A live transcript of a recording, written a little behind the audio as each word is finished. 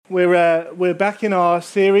We're back in our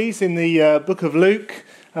series in the book of Luke.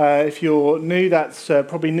 If you're new, that's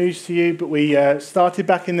probably news to you, but we started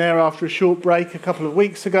back in there after a short break a couple of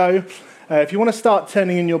weeks ago. If you want to start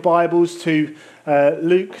turning in your Bibles to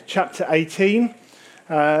Luke chapter 18,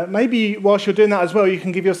 maybe whilst you're doing that as well, you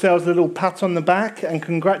can give yourselves a little pat on the back and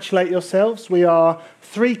congratulate yourselves. We are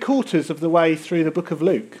 3/4 of the way through the book of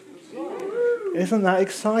Luke. Isn't that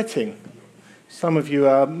exciting? Some of you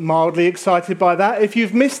are mildly excited by that. If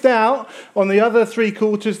you've missed out on the other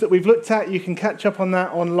 3/4 that we've looked at, you can catch up on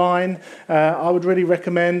that online. I would really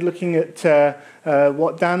recommend looking at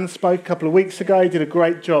what Dan spoke a couple of weeks ago. He did a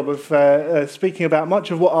great job of speaking about much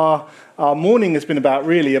of what our morning has been about,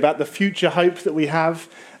 really, about the future hope that we have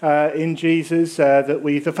in Jesus,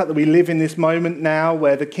 the fact that we live in this moment now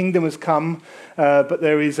where the kingdom has come, but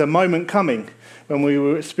there is a moment coming when we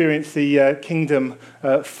will experience the kingdom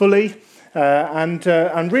fully.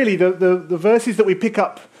 And really, the verses that we pick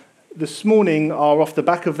up this morning are off the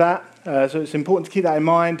back of that. So it's important to keep that in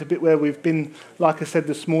mind, a bit where we've been, like I said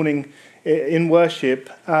this morning, in worship.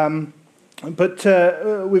 But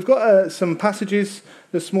we've got some passages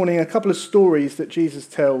this morning, a couple of stories that Jesus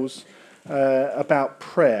tells about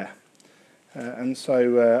prayer. And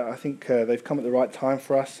so I think they've come at the right time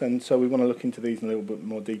for us, and so we want to look into these in a little bit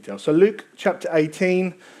more detail. So Luke chapter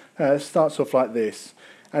 18 starts off like this.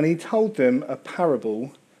 And he told them a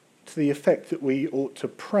parable to the effect that we ought to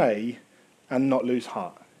pray and not lose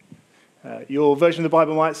heart. Your version of the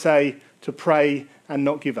Bible might say to pray and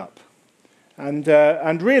not give up. And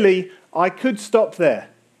really, I could stop there.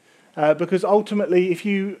 Because ultimately, if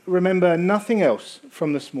you remember nothing else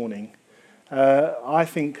from this morning, I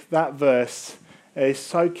think that verse is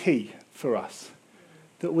so key for us.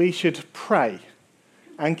 That we should pray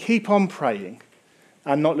and keep on praying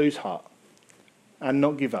and not lose heart. And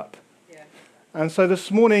not give up. Yeah. And so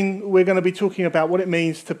this morning we're going to be talking about what it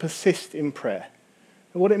means to persist in prayer.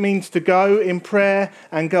 What it means to go in prayer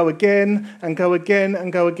and go again and go again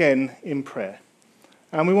and go again in prayer.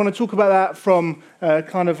 And we want to talk about that from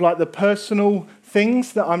kind of like the personal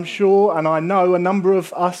things that I'm sure and I know a number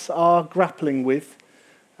of us are grappling with,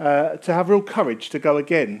 to have real courage to go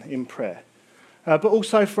again in prayer. But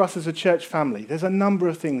also for us as a church family. There's a number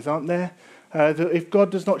of things, aren't there? That if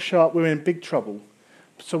God does not show up, we're in big trouble.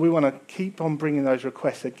 So we want to keep on bringing those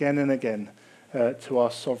requests again and again to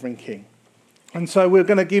our sovereign King. And so we're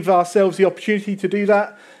going to give ourselves the opportunity to do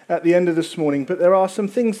that at the end of this morning. But there are some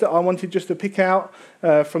things that I wanted just to pick out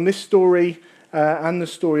from this story and the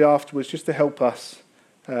story afterwards, just to help us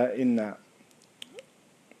in that.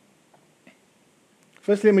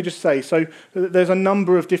 Firstly, let me just say, so there's a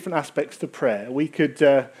number of different aspects to prayer.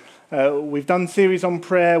 We've done series on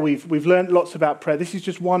prayer. We've learned lots about prayer. This is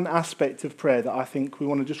just one aspect of prayer that I think we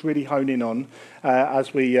want to just really hone in on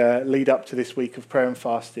as we lead up to this week of prayer and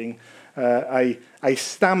fasting. A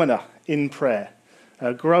stamina in prayer,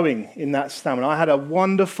 growing in that stamina. I had a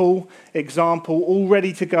wonderful example all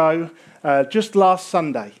ready to go just last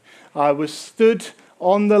Sunday. I was stood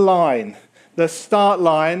on the line, the start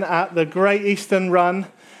line at the Great Eastern Run,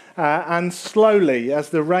 and slowly, as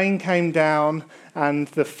the rain came down and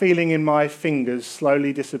the feeling in my fingers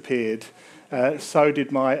slowly disappeared, so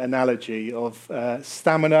did my analogy of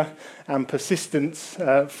stamina and persistence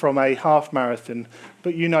from a half marathon.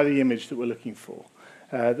 But you know the image that we're looking for,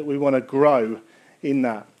 that we want to grow in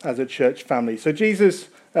that as a church family. So Jesus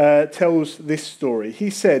tells this story. He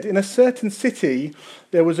said, "In a certain city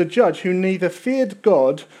there was a judge who neither feared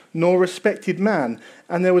God nor respected man.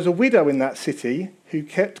 And there was a widow in that city who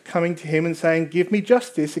kept coming to him and saying, 'Give me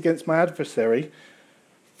justice against my adversary.'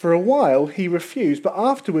 For a while he refused, but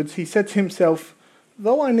afterwards he said to himself,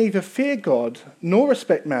 'Though I neither fear God nor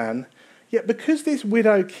respect man, yet because this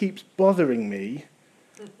widow keeps bothering me,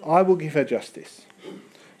 I will give her justice,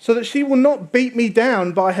 so that she will not beat me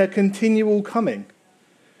down by her continual coming.'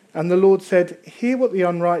 And the Lord said, 'Hear what the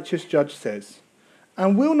unrighteous judge says.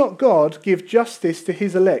 And will not God give justice to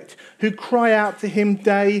his elect, who cry out to him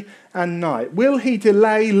day and night? Will he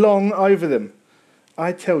delay long over them?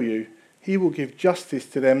 I tell you, he will give justice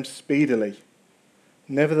to them speedily.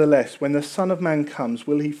 Nevertheless, when the Son of Man comes,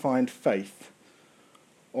 will he find faith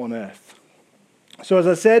on earth?'" So as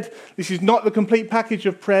I said, this is not the complete package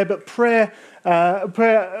of prayer, but prayer,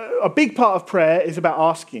 a big part of prayer is about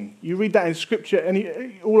asking. You read that in Scripture,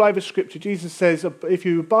 and all over Scripture, Jesus says, "If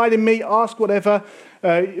you abide in me, ask whatever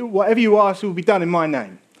you ask, it will be done in my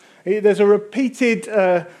name." There's a repeated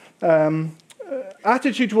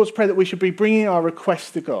attitude towards prayer that we should be bringing our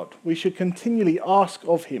requests to God. We should continually ask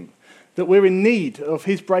of him that we're in need of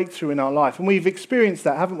his breakthrough in our life. And we've experienced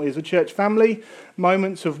that, haven't we, as a church family?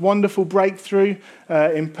 Moments of wonderful breakthrough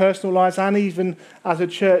in personal lives and even as a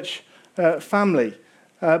church family.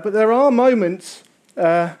 But there are moments,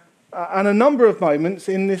 and a number of moments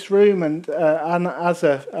in this room and as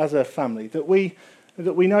a family, that we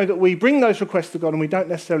know that we bring those requests to God and we don't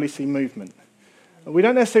necessarily see movement. We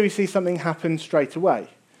don't necessarily see something happen straight away.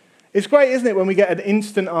 It's great, isn't it, when we get an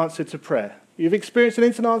instant answer to prayer? You've experienced an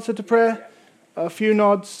instant answer to prayer? A few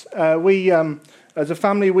nods. As a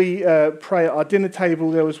family, we pray at our dinner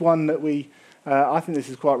table. There was one that I think this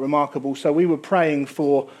is quite remarkable. So we were praying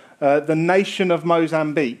for the nation of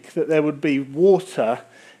Mozambique, that there would be water,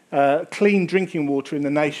 clean drinking water in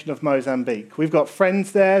the nation of Mozambique. We've got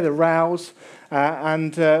friends there, the Rows,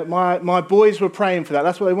 and my boys were praying for that.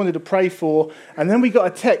 That's what they wanted to pray for. And then we got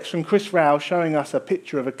a text from Chris Rowe showing us a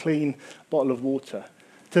picture of a clean bottle of water.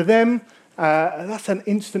 To them, that's an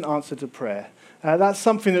instant answer to prayer. That's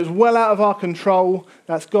something that's well out of our control.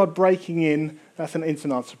 That's God breaking in. That's an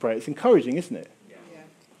instant answer to prayer. It's encouraging, isn't it? Yeah.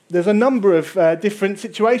 There's a number of different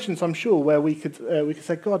situations, I'm sure, where we could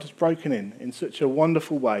say God has broken in such a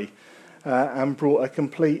wonderful way and brought a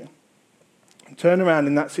complete turnaround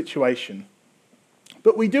in that situation.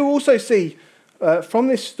 But we do also see from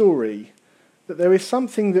this story that there is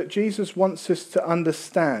something that Jesus wants us to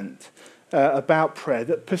understand about prayer,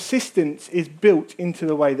 that persistence is built into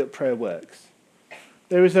the way that prayer works.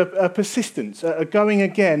 There is a persistence, a going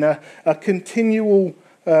again, a continual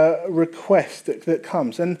request that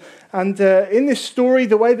comes. And in this story,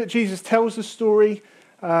 the way that Jesus tells the story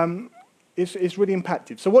is really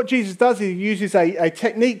impactful. So what Jesus does is he uses a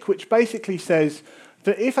technique which basically says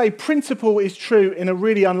that if a principle is true in a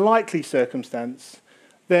really unlikely circumstance,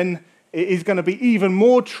 then it is going to be even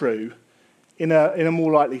more true in a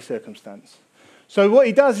more likely circumstance. So what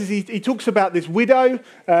he does is he talks about this widow.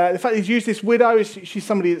 The fact he's used this widow, she's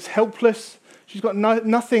somebody that's helpless. She's got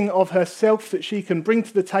nothing of herself that she can bring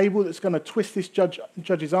to the table that's going to twist this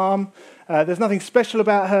judge's arm. There's nothing special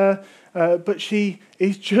about her, but she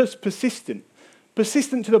is just persistent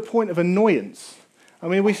to the point of annoyance. I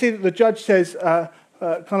mean, we see that the judge says, I'm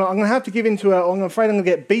going to have to give in to her, or I'm afraid I'm going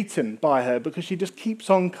to get beaten by her because she just keeps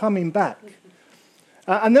on coming back.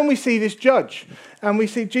 And then we see this judge, and we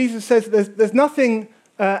see Jesus says there's nothing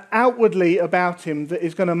outwardly about him that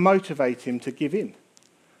is going to motivate him to give in.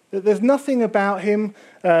 That there's nothing about him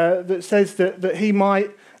that says that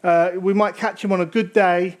we might catch him on a good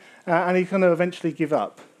day and he's going to eventually give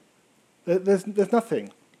up. There's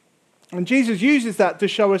nothing. And Jesus uses that to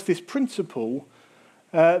show us this principle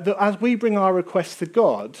that as we bring our requests to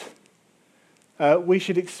God, we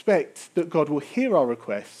should expect that God will hear our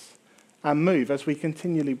requests and move as we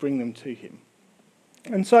continually bring them to him.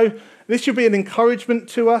 And so this should be an encouragement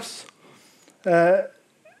to us.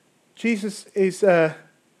 Jesus is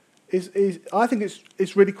I think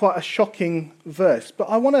it's really quite a shocking verse, but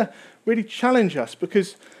I want to really challenge us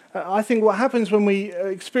because I think what happens when we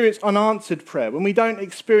experience unanswered prayer, when we don't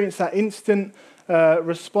experience that instant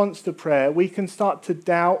response to prayer, we can start to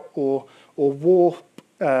doubt or warp,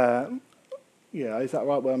 is that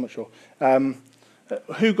right? Well, I'm not sure,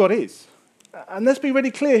 who God is. And let's be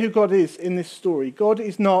really clear who God is in this story. God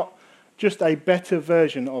is not just a better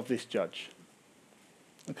version of this judge.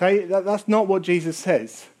 Okay, that's not what Jesus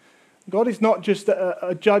says. God is not just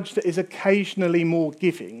a judge that is occasionally more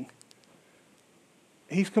giving.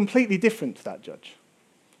 He's completely different to that judge.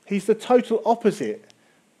 He's the total opposite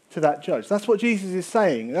to that judge. That's what Jesus is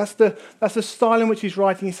saying. That's the style in which he's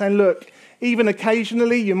writing. He's saying, look, even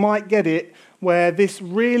occasionally you might get it where this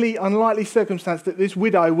really unlikely circumstance that this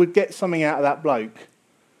widow would get something out of that bloke.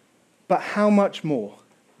 But how much more?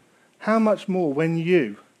 How much more when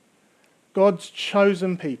you, God's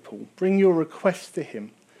chosen people, bring your requests to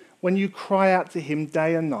him, when you cry out to him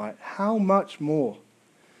day and night, how much more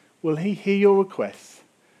will he hear your requests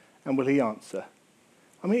and will he answer?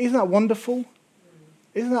 I mean, isn't that wonderful?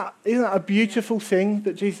 Isn't that a beautiful thing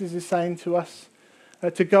that Jesus is saying to us?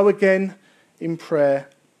 To go again in prayer.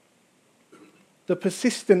 The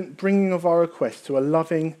persistent bringing of our requests to a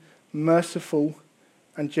loving, merciful,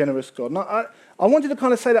 and generous God. Now, I wanted to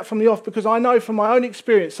kind of say that from the off because I know from my own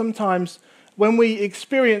experience, sometimes when we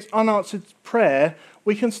experience unanswered prayer,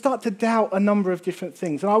 we can start to doubt a number of different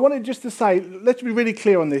things. And I wanted just to say, let's be really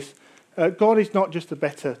clear on this. God is not just a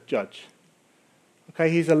better judge. Okay,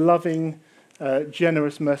 he's a loving,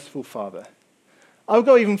 generous, merciful Father. I'll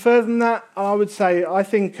go even further than that. I would say I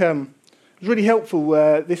think it was really helpful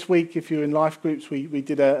this week, if you're in life groups, we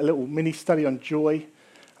did a little mini study on joy.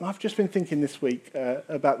 And I've just been thinking this week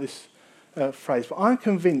about this phrase, but I'm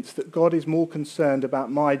convinced that God is more concerned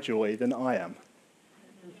about my joy than I am.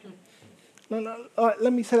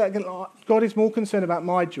 Let me say that again. God is more concerned about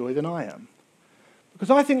my joy than I am. Because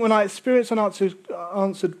I think when I experience an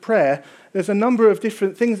answered prayer, there's a number of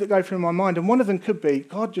different things that go through my mind, and one of them could be,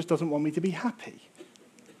 God just doesn't want me to be happy.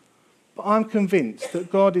 But I'm convinced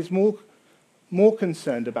that God is more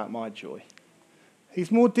concerned about my joy.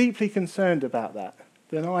 He's more deeply concerned about that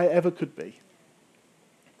than I ever could be.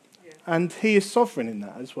 Yeah. And he is sovereign in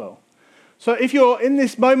that as well. So if you're in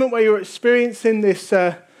this moment where you're experiencing this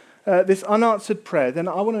unanswered prayer, then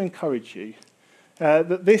I want to encourage you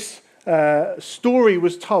that this story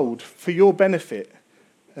was told for your benefit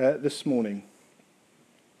this morning.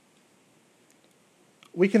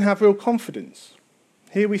 We can have real confidence.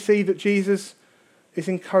 Here we see that Jesus is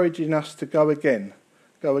encouraging us to go again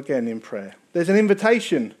in prayer. There's an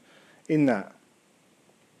invitation in that.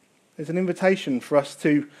 There's an invitation for us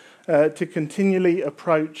to continually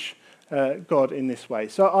approach God in this way.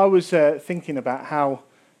 So I was thinking about how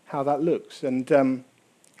that looks, and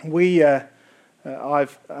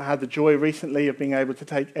I've had the joy recently of being able to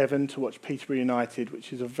take Evan to watch Peterborough United,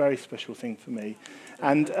 which is a very special thing for me.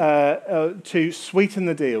 And to sweeten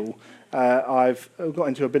the deal, I've got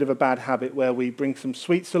into a bit of a bad habit where we bring some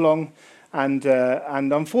sweets along, and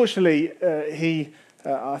unfortunately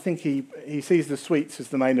I think he sees the sweets as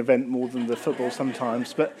the main event more than the football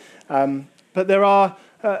sometimes. But there are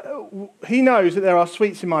he knows that there are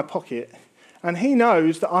sweets in my pocket, and he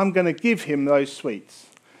knows that I'm going to give him those sweets.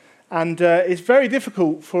 And it's very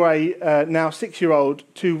difficult for a now 6-year-old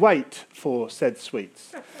to wait for said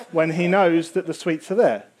sweets when he knows that the sweets are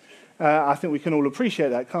there. I think we can all appreciate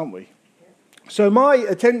that, can't we? So my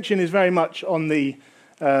attention is very much on the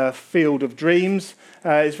field of dreams.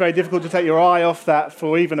 It's very difficult to take your eye off that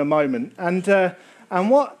for even a moment. And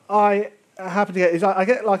what I happen to get is I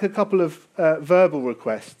get like a couple of verbal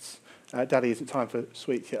requests. Daddy, is it time for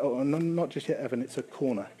sweets yet? Oh, not just yet, Evan, it's a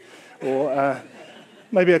corner. Or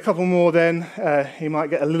maybe a couple more then. He might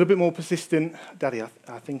get a little bit more persistent. Daddy,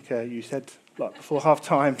 I think you said like before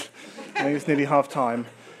half-time. I think it's nearly half-time.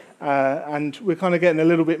 And we're kind of getting a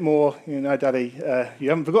little bit more, Daddy, you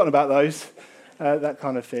haven't forgotten about those, that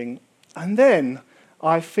kind of thing. And then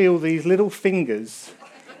I feel these little fingers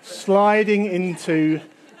sliding into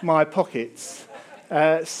my pockets,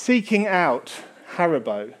 seeking out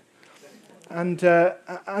Haribo. And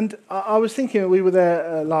I was thinking, we were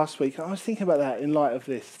there last week, I was thinking about that in light of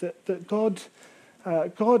this, that God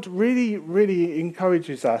really, really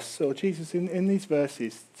encourages us, or Jesus in these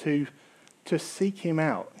verses, to seek him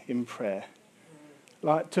out in prayer.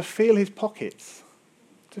 Like to feel his pockets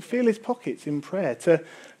in prayer. That's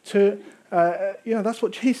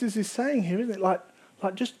what Jesus is saying here, isn't it? Like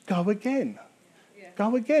just go again. Yeah.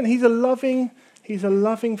 Go again. He's a loving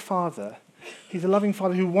Father. He's a loving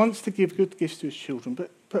Father who wants to give good gifts to his children, but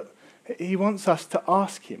he wants us to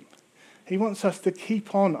ask him. He wants us to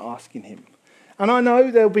keep on asking him. And I know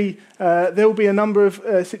there will be a number of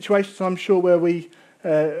situations, I'm sure, where we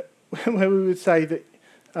would say that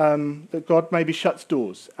God maybe shuts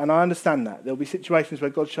doors. And I understand that. There'll be situations where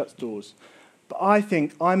God shuts doors. But I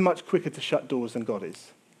think I'm much quicker to shut doors than God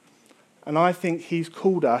is. And I think he's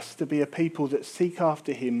called us to be a people that seek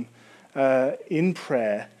after him in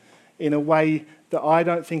prayer in a way that I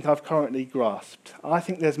don't think I've currently grasped. I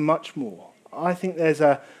think there's much more. I think there's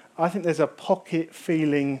a pocket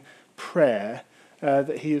feeling prayer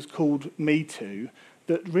that he has called me to,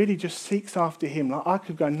 that really just seeks after him. Like I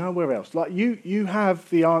could go nowhere else. Like you have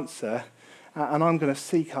the answer, and I'm going to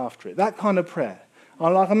seek after it. That kind of prayer.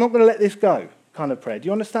 I'm not going to let this go kind of prayer. Do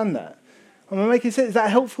you understand that? Am I making sense? Is that a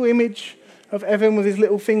helpful image of Evan with his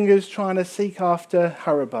little fingers trying to seek after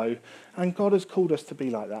Haribo? And God has called us to be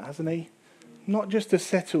like that, hasn't he? Not just to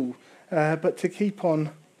settle, but to keep on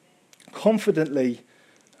confidently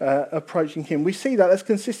approaching him. We see that. That's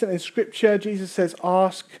consistent in Scripture. Jesus says,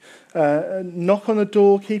 ask, knock on the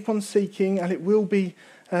door, keep on seeking, and it will be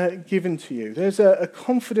given to you. There's a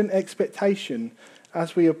confident expectation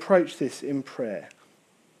as we approach this in prayer.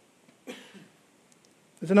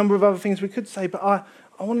 There's a number of other things we could say, but I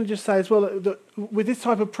want to just say as well that with this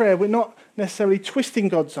type of prayer, we're not necessarily twisting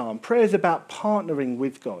God's arm. Prayer is about partnering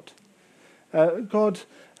with God. God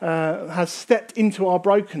has stepped into our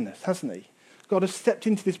brokenness, hasn't he? God has stepped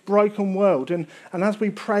into this broken world, and as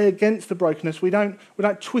we pray against the brokenness, we don't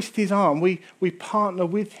twist his arm. We partner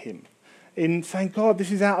with him in saying, God,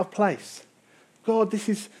 this is out of place. God, this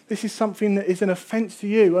is something that is an offence to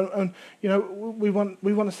you, and we want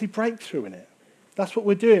to see breakthrough in it. That's what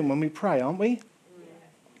we're doing when we pray, aren't we?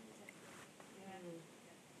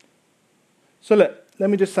 So let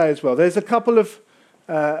me just say as well, there's a couple of,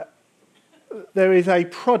 there is a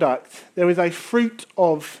product, there is a fruit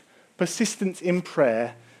of persistence in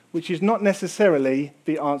prayer, which is not necessarily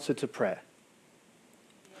the answer to prayer.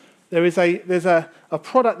 There's a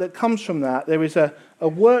product that comes from that. There is a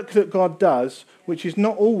work that God does, which is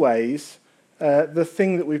not always the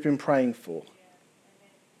thing that we've been praying for.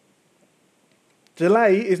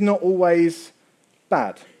 Delay is not always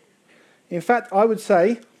bad. In fact, I would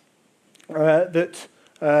say that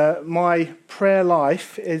my prayer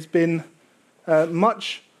life has been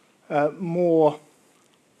much more,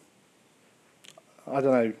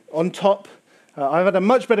 on top. I've had a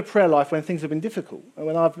much better prayer life when things have been difficult,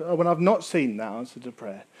 when I've not seen that answer to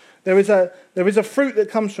prayer. There is a fruit that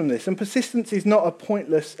comes from this, and persistence is not a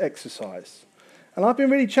pointless exercise. And I've been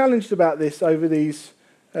really challenged about this over these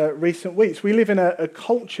recent weeks. We live in a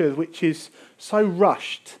culture which is so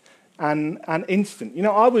rushed and instant. You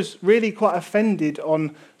know, I was really quite offended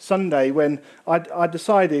on Sunday when I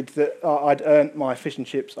decided that I'd earned my fish and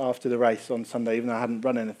chips after the race on Sunday, even though I hadn't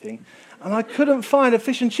run anything. And I couldn't find a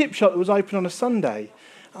fish and chip shop that was open on a Sunday.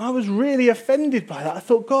 And I was really offended by that. I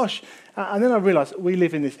thought, gosh. And then I realised we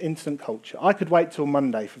live in this instant culture. I could wait till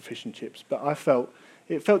Monday for fish and chips, but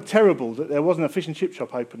it felt terrible that there wasn't a fish and chip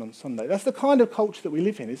shop open on Sunday. That's the kind of culture that we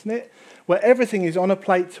live in, isn't it? Where everything is on a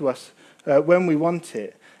plate to us when we want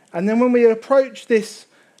it. And then when we approach this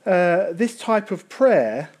type of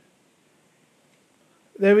prayer,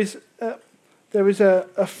 there is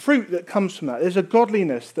a fruit that comes from that. There's a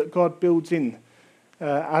godliness that God builds in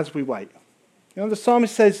as we wait. You know, the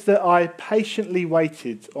psalmist says that I patiently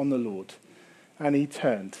waited on the Lord, and he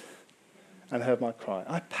turned and heard my cry.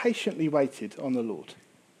 I patiently waited on the Lord.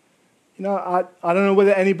 You know, I don't know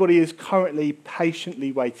whether anybody is currently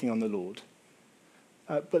patiently waiting on the Lord,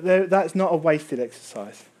 but that's not a wasted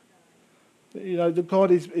exercise. You know, that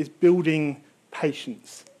God is building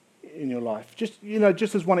patience in your life.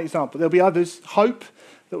 Just as one example. There'll be others. Hope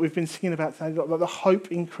that we've been singing about today. The hope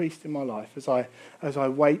increased in my life as I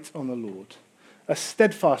wait on the Lord. A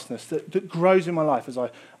steadfastness that grows in my life as I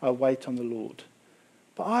wait on the Lord.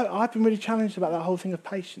 But I've been really challenged about that whole thing of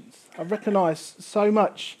patience. I've recognised so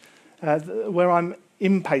much where I'm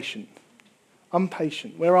impatient,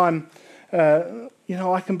 impatient, where I'm, I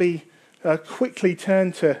can be quickly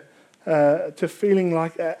turned to feeling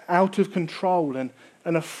like out of control and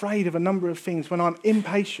afraid of a number of things when I'm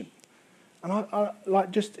impatient. And I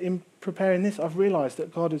like just in preparing this, I've realised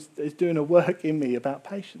that God is doing a work in me about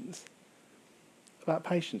patience and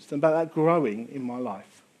about that growing in my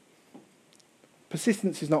life.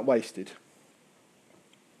 Persistence is not wasted.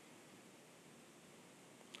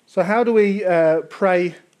 So how do we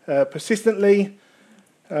pray persistently?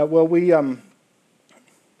 Well, we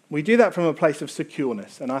do that from a place of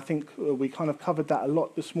secureness, and I think we kind of covered that a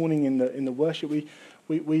lot this morning in the worship.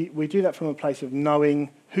 We do that from a place of knowing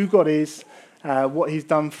who God is, what He's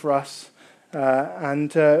done for us,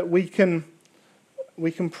 and we can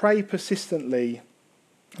pray persistently,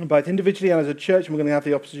 both individually and as a church, and we're going to have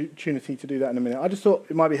the opportunity to do that in a minute. I just thought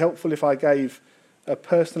it might be helpful if I gave a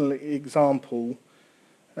personal example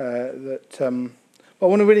I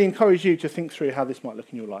want to really encourage you to think through how this might look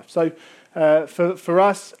in your life. So for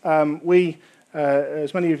us,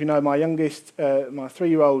 as many of you know, my youngest, my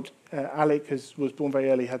 3-year-old Alec was born very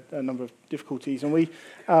early, had a number of difficulties, and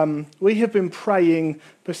we have been praying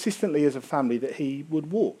persistently as a family that he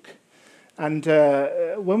would walk. And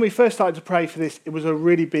when we first started to pray for this, it was a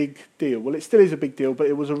really big deal. Well, it still is a big deal, but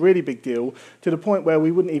it was a really big deal to the point where we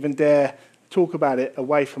wouldn't even dare talk about it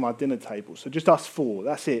away from our dinner table. So just us 4,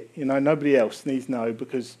 that's it. You know, nobody else needs to know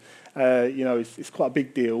because, it's quite a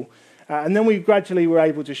big deal. And then we gradually were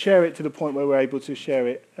able to share it to the point where we're able to share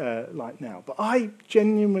it like now. But I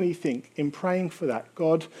genuinely think in praying for that,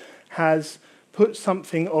 God has put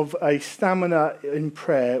something of a stamina in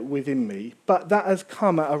prayer within me, but that has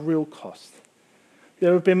come at a real cost.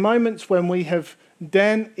 There have been moments when we have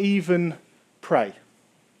daren't even pray,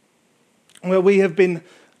 where we have been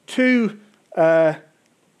too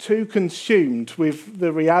consumed with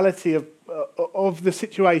the reality of the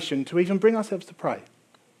situation to even bring ourselves to pray.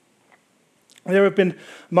 There have been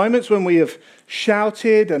moments when we have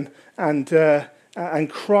shouted and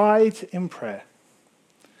cried in prayer.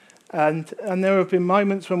 And there have been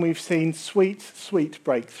moments when we've seen sweet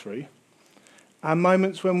breakthrough, and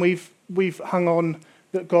moments when we've hung on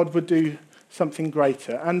that God would do something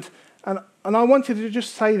greater. And I wanted to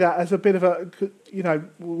just say that as a bit of a,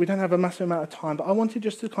 we don't have a massive amount of time, but I wanted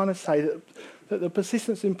just to kind of say that the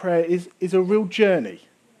persistence in prayer is a real journey,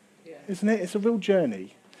 isn't it? It's a real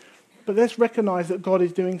journey. But let's recognise that God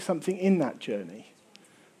is doing something in that journey,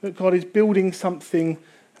 that God is building something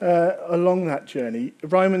along that journey.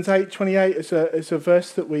 Romans 8:28 is a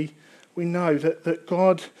verse that we know that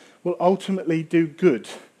God will ultimately do good.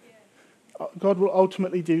 God will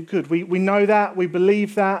ultimately do good. We know that, we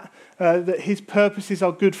believe that his purposes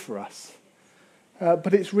are good for us.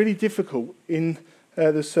 But it's really difficult in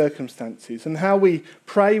the circumstances. And how we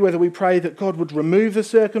pray, whether we pray that God would remove the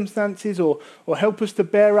circumstances or help us to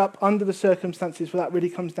bear up under the circumstances, well, that really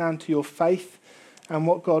comes down to your faith and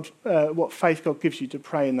what faith God gives you to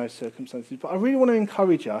pray in those circumstances. But I really want to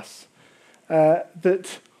encourage us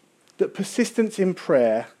that persistence in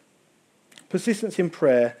prayer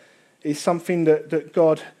is something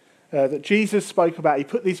that Jesus spoke about. He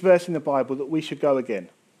put this verse in the Bible that we should go again.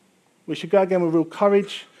 We should go again with real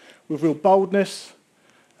courage, with real boldness,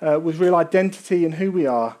 with real identity in who we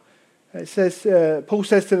are. It says, Paul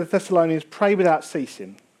says to the Thessalonians, pray without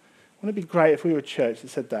ceasing. Wouldn't it be great if we were a church that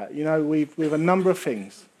said that? You know, we have a number of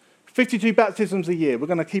things. 52 baptisms a year. We're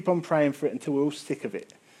going to keep on praying for it until we're all sick of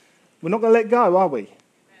it. We're not going to let go, are we?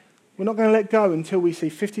 We're not going to let go until we see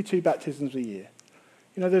 52 baptisms a year.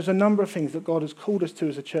 You know, there's a number of things that God has called us to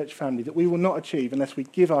as a church family that we will not achieve unless we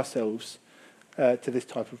give ourselves to this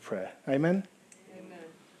type of prayer. Amen? Amen.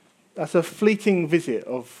 That's a fleeting visit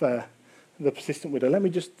of the persistent widow. Let me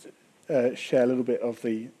just share a little bit of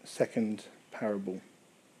the second parable.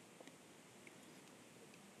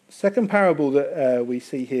 The second parable that we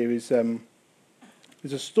see here is a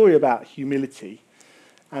story about humility.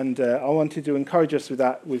 And I wanted to encourage us with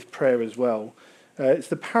that with prayer as well. It's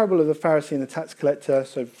the parable of the Pharisee and the tax collector.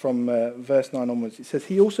 So from verse 9 onwards, it says,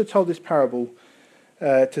 he also told this parable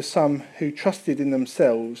to some who trusted in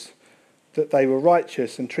themselves that they were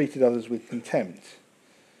righteous and treated others with contempt.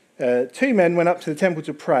 Two men went up to the temple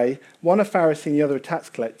to pray, one a Pharisee and the other a tax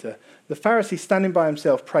collector. The Pharisee, standing by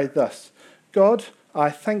himself, prayed thus, God, I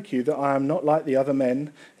thank you that I am not like the other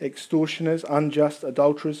men, extortioners, unjust,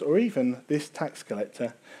 adulterers, or even this tax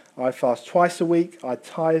collector. I fast twice a week, I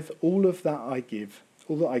tithe all that I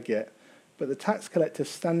get. But the tax collector,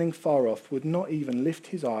 standing far off, would not even lift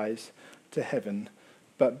his eyes to heaven,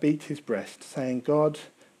 but beat his breast, saying, God,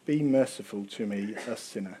 be merciful to me, a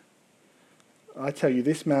sinner. I tell you,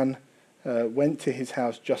 this man went to his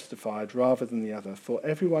house justified rather than the other. For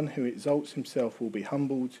everyone who exalts himself will be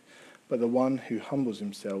humbled, but the one who humbles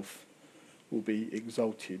himself will be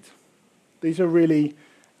exalted. These are really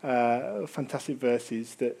fantastic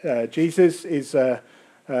verses that Jesus is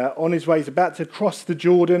on his way. He's about to cross the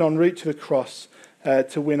Jordan en route to the cross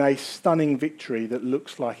to win a stunning victory that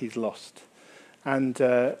looks like he's lost.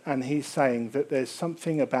 And he's saying that there's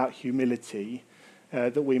something about humility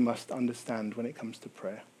that we must understand when it comes to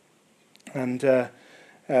prayer. And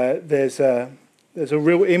there's a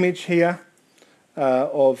real image here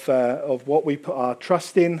of what we put our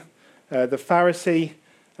trust in. The Pharisee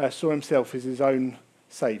saw himself as his own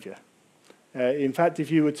saviour. In fact,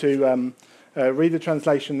 if you were to read the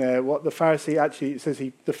translation there, what the Pharisee actually, it says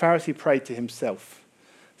the Pharisee prayed to himself.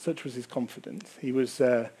 Such was his confidence. He was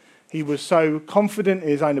so confident in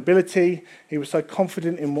his own ability. He was so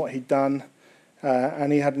confident in what he'd done,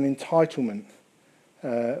 and he had an entitlement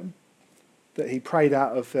that he prayed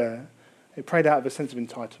out of. He prayed out of a sense of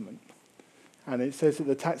entitlement. And it says that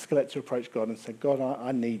the tax collector approached God and said, God,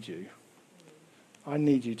 I need you. I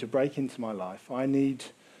need you to break into my life. I need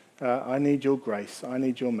your grace. I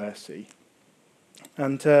need your mercy.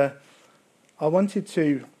 And I wanted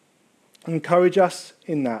to encourage us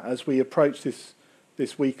in that as we approach this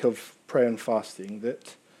week of prayer and fasting,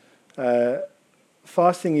 that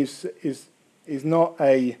fasting is not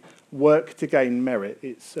a work to gain merit.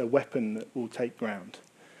 It's a weapon that will take ground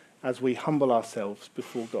as we humble ourselves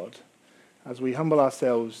before God. As we humble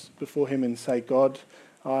ourselves before him and say, God,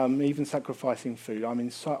 I'm even sacrificing food.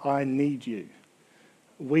 I need you.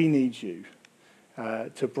 We need you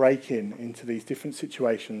to break into these different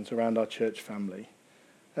situations around our church family.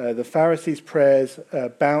 The Pharisees' prayers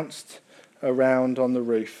bounced around on the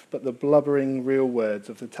roof, but the blubbering real words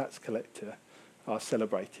of the tax collector are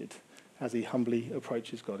celebrated as he humbly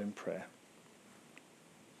approaches God in prayer.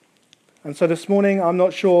 And so this morning, I'm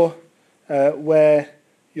not sure where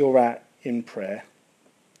you're at in prayer.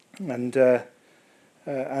 And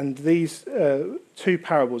these two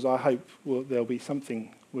parables, I hope there'll be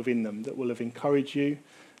something within them that will have encouraged you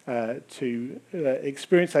to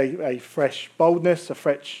experience a fresh boldness, a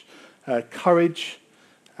fresh courage,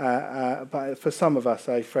 but for some of us,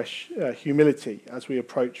 a fresh humility as we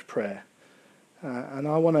approach prayer. And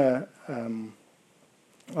I want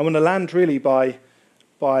to land really by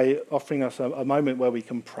offering us a moment where we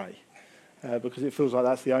can pray. Because it feels like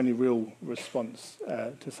that's the only real response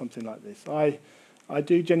to something like this. I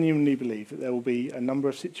do genuinely believe that there will be a number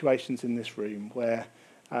of situations in this room where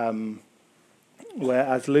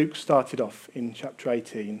as Luke started off in chapter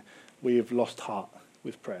 18, we have lost heart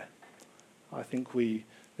with prayer. I think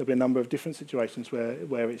there'll be a number of different situations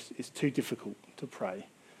where it's too difficult to pray.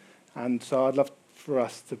 And so I'd love for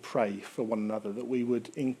us to pray for one another, that we would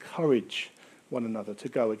encourage one another to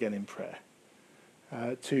go again in prayer,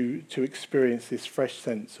 to experience this fresh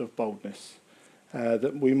sense of boldness,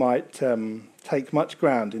 that we might take much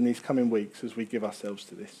ground in these coming weeks as we give ourselves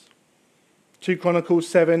to this. 2 Chronicles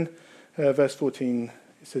 7, verse 14,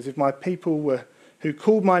 it says, "If my people who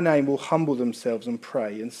called my name will humble themselves and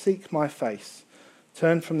pray and seek my face,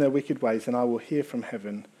 turn from their wicked ways, and I will hear from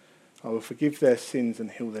heaven. I will forgive their sins and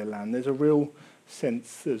heal their land." There's a real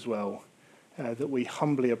sense as well that we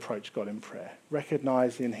humbly approach God in prayer,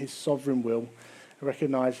 recognising his sovereign will,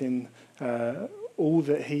 recognising all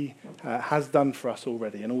that he has done for us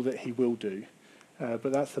already and all that he will do.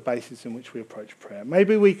 But that's the basis in which we approach prayer.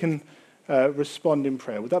 Maybe we can respond in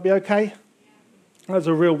prayer. Would that be okay? That's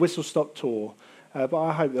a real whistle-stop tour, but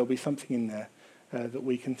I hope there'll be something in there that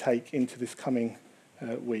we can take into this coming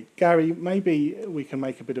week. Gary, maybe we can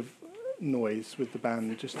make a bit of noise with the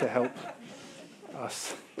band just to help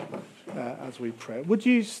us as we pray. Would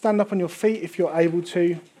you stand up on your feet if you're able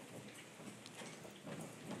to?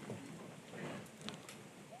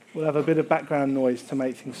 We'll have a bit of background noise to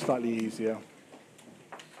make things slightly easier.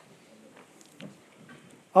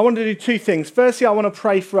 I want to do two things. Firstly, I want to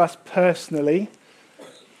pray for us personally.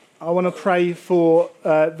 I want to pray for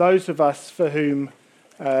those of us for whom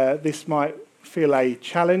this might feel a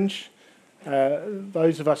challenge,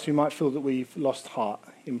 those of us who might feel that we've lost heart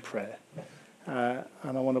in prayer. And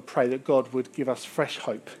I want to pray that God would give us fresh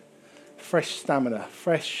hope, fresh stamina,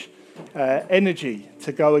 fresh energy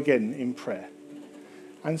to go again in prayer.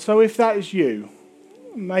 And so if that is you,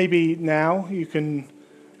 maybe now you can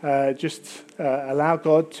just allow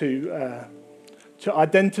God to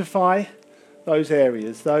identify those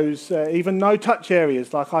areas, those even no-touch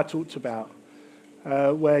areas like I talked about,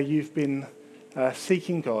 where you've been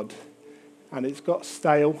seeking God and it's got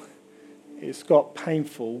stale, it's got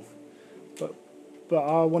painful, but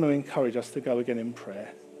I want to encourage us to go again in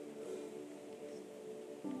prayer.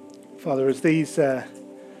 Father, as these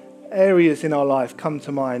areas in our life come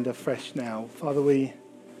to mind afresh now, Father, we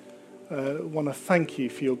want to thank you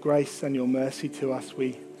for your grace and your mercy to us.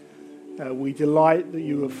 We delight that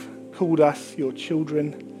you have called us your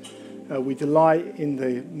children. We delight in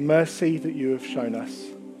the mercy that you have shown us.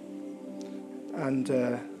 And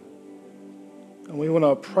we want to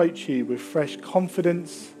approach you with fresh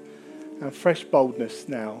confidence and fresh boldness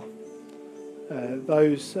now.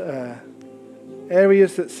 Those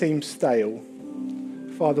areas that seem stale,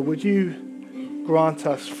 Father, would you grant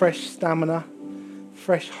us fresh stamina,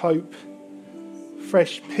 fresh hope,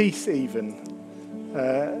 fresh peace even,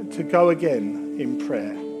 to go again in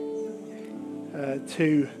prayer,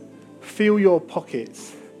 to fill your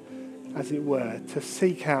pockets, as it were, to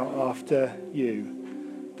seek out after you,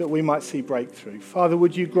 that we might see breakthrough. Father,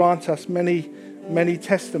 would you grant us many, many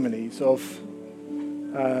testimonies of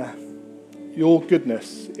your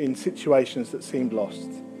goodness in situations that seemed lost.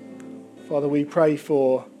 Father, we pray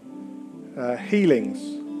for healings.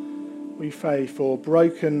 We pray for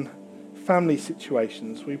broken family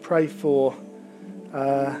situations. We pray for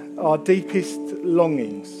our deepest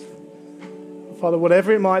longings. Father,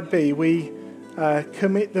 whatever it might be, we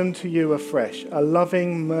commit them to you afresh, a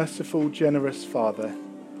loving, merciful, generous Father.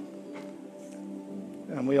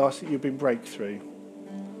 And we ask that you bring breakthrough.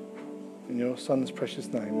 In your Son's precious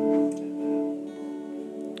name.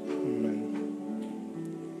 Amen.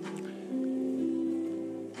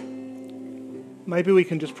 Maybe we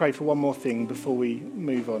can just pray for one more thing before we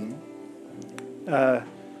move on.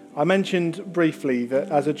 I mentioned briefly that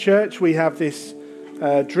as a church we have this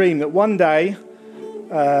dream that one day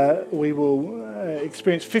we will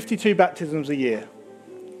experience 52 baptisms a year.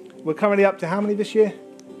 We're currently up to how many this year?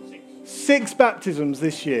 6 baptisms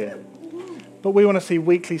this year. But we want to see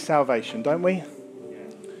weekly salvation, don't we?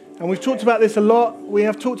 And we've talked about this a lot. We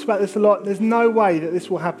have talked about this a lot. There's no way that this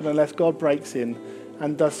will happen unless God breaks in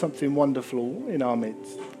and does something wonderful in our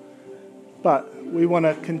midst. But we want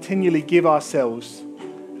to continually give ourselves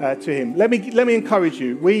to him. Let me encourage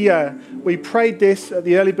you. We prayed this at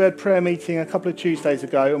the early bird prayer meeting a couple of Tuesdays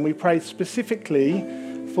ago, and we prayed specifically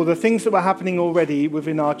for the things that were happening already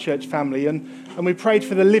within our church family, and we prayed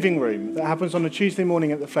for the living room that happens on a Tuesday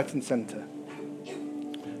morning at the Fletton Centre.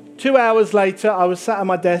 2 hours later, I was sat at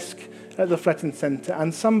my desk at the Fletton Centre,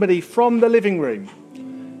 and somebody from the living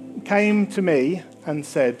room came to me and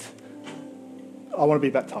said, "I want to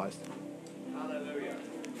be baptised." Hallelujah.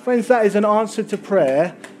 Friends, that is an answer to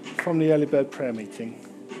prayer from the early bird prayer meeting.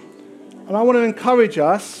 And I want to encourage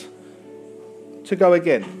us to go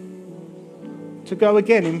again. To go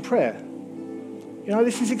again in prayer. You know,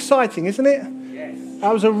 this is exciting, isn't it? Yes.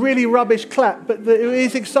 That was a really rubbish clap, but it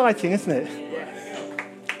is exciting, isn't it?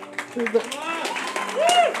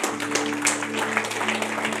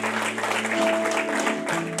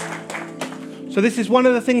 So this is one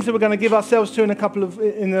of the things that we're going to give ourselves to in a couple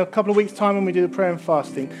of weeks' time when we do the prayer and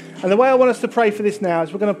fasting. And the way I want us to pray for this now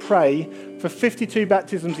is we're going to pray for 52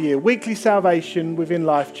 baptisms a year, weekly salvation within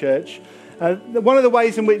Life Church. One of the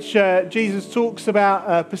ways in which Jesus talks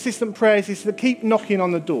about persistent prayers is to keep knocking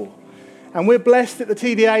on the door. And we're blessed at the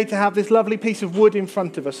TDA to have this lovely piece of wood in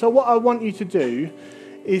front of us. So what I want you to do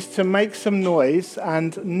is to make some noise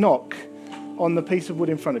and knock on the piece of wood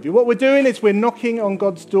in front of you. What we're doing is we're knocking on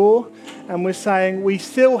God's door and we're saying we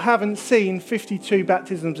still haven't seen 52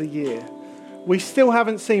 baptisms a year. We still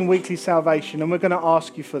haven't seen weekly salvation, and we're going to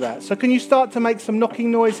ask you for that. So can you start to make some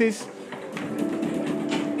knocking noises?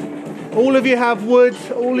 All of you have wood,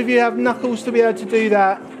 all of you have knuckles to be able to do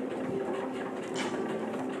that.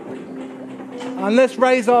 And let's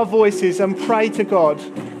raise our voices and pray to God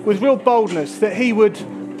with real boldness that he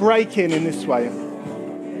would break in this way.